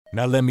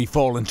Now let me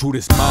fall into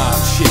this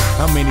mob shit.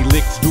 How many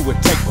licks do it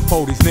take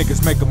before these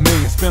niggas make a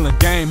million? Spilling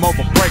game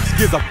over breaks.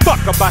 Gives a fuck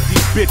about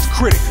these bitch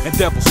critic and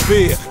devil's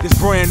fear. This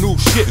brand new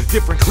shit,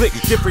 different click,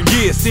 different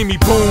years. See me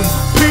boom,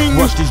 ping.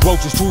 Rush these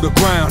roaches to the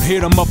ground, hit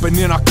them up and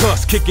then I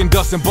cuss. Kicking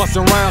dust and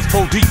busting rounds,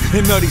 4 deep.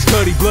 And nutty,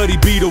 cutty, bloody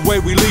be the way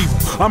we leave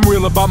them. I'm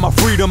real about my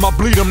freedom, I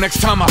bleed them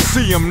next time I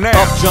see them now.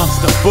 Up jumps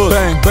the foot,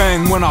 bang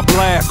bang when I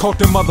blast. Caught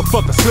them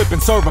motherfuckers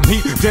slipping, serve them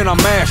heat, then I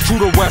mash. To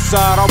the west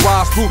side, I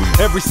rise through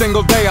every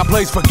single day. I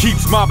blaze for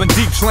keeps, mobbing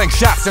deep, slang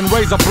shots and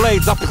razor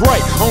blades. I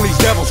pray on these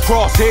devils,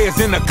 crosshairs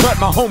in the cut.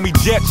 My homie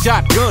jet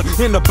shotgun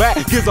in the back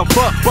gives a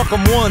fuck. Fuck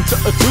them 1 to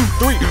 2,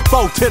 3,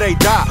 4 till they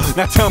die.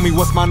 Now tell me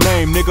what's my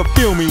name, nigga.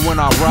 Feel me when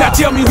I ride. Now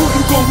tell me who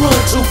you gon' run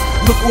to.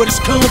 Look what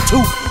it's come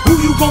to. Who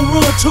you gon'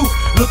 run to?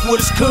 Look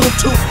what it's come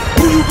to.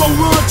 Who you gon'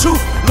 run to?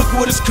 Look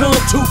what it's come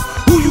to.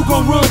 Who you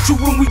gon' run to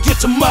when we get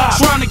to mob?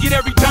 Trying to get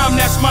every dime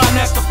that's mine,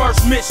 that's the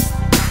first mission.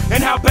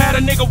 And how bad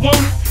a nigga want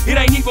it,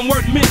 it ain't even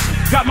worth mentioning.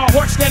 Got my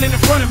horse standing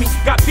in front of me,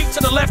 got Pete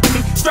to the left of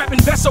me,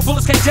 strapping vest so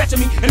bullets can't get to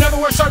me. In other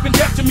words, serving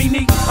death to me,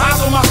 needing eyes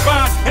on my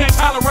spine and ain't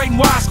tolerating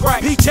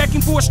wisecracks. He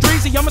checking for a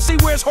streezy, I'ma see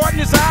where his heart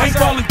and his eyes ain't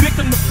falling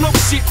victim to fluke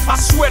shit. I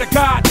swear to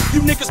God,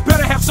 you niggas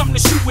better have something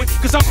to shoot with,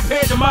 cause I'm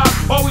prepared to mob,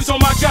 always on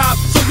my job,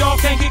 so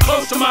y'all can't get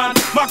close to mine.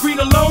 My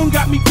greed alone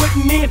got me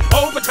putting in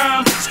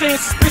overtime.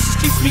 Staying suspicious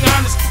keeps me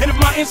honest, and if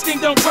my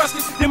instinct don't trust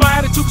it, then my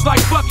attitude's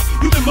like fuck it,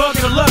 you can mug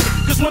it or love it.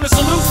 Cause when the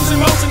solution's in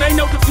motion, ain't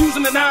no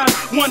confusing the nine.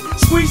 One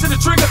squeeze of the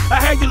trigger,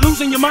 I had you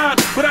losing your mind.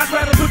 But I'd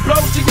rather put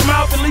blows to your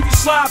mouth and leave you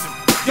slobbing.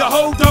 Your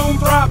whole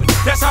dome throbbing,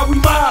 that's how we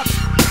mob.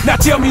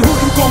 Now tell me who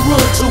you gon'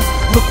 run to.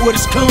 Look what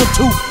it's come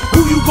to.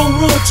 Who you gon'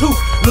 run to?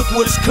 Look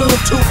what it's come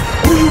to.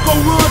 Who you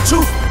gon' run to?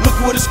 Look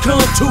what it's come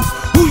to.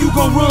 Who you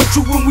gon' run to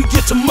when we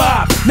get to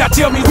mob? Now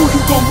tell me who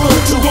you gon' run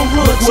to.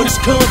 Look what it's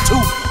come to.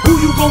 Who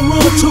you gon'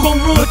 run to?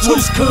 Look what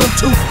it's come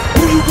to.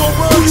 Who you gon'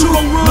 run to?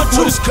 Look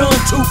what it's come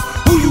to.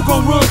 Who you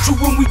gon' run to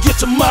when we get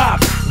to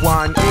mob?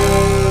 1-8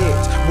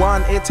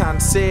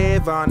 and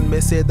 7. Me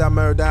say the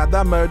murder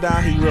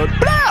he wrote.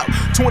 Blow!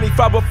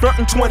 25 of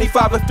frontin',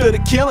 25 after the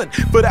killing.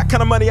 For that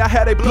kind of money I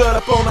had a blood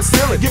up on the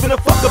ceiling. Giving a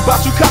fuck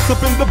about you cops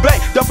up in the bay.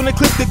 Duffing the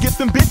clip to get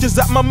them bitches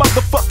out my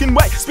motherfucking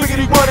way.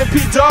 Spiggity running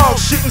P-Dog,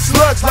 shitting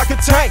slugs like a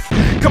tank.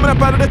 Coming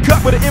up out of the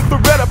cup with an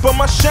infrared up on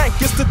my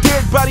shank. It's the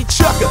dead body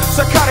chucker,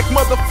 psychotic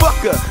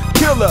motherfucker,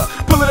 killer.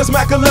 Pulling this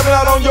Mac 11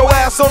 out on your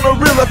ass on the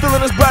reeler.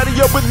 Filling his body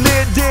up with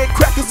lead, dead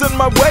crackers in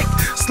my wake.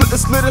 Slit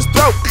his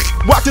throat,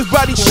 watch his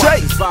body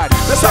shake.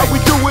 That's how we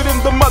do it in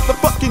the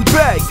motherfucking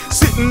bay.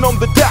 Sitting on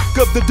the dock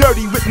of the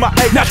dirty with my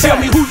AK. Now tell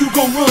me who you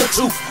gon' run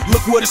to.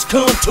 Look what it's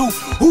come to.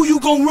 Who you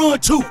gon' run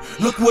to?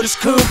 Look what it's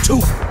come to.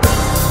 You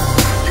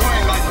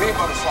ain't like me,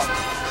 motherfucker.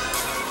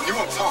 You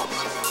a punk.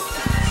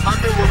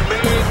 I've been with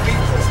many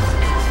people,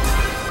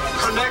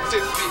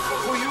 connected people.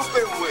 Who you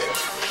been with?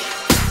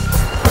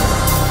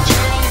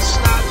 Chain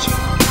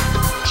snatcher,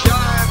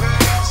 jive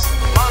ass,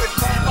 body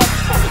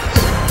motherfuckers.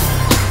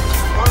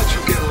 Why don't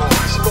you get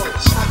lost? Go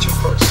ahead, snatch your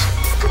purse.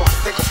 Come on,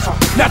 take a fuck.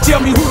 Now tell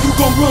me who you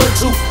gon' run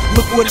to.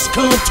 Look what it's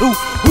come to.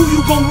 Who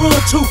you gon' run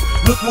to?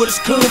 Look what it's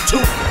come to.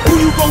 Who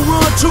you gon'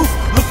 run to?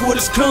 Look what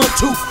it's come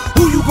to.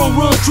 Who you gon'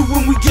 run to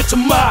when we get to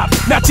mob?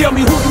 Now tell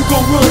me who you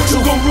gon' run to.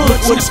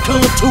 Look what it's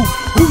come to.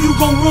 Who you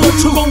gon' run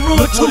to?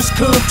 Look what it's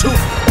come to.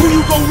 Who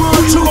you gon'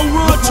 run to?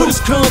 Look what it's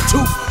come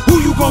to. Who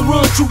you gon'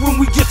 run to when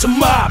we get to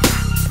mob?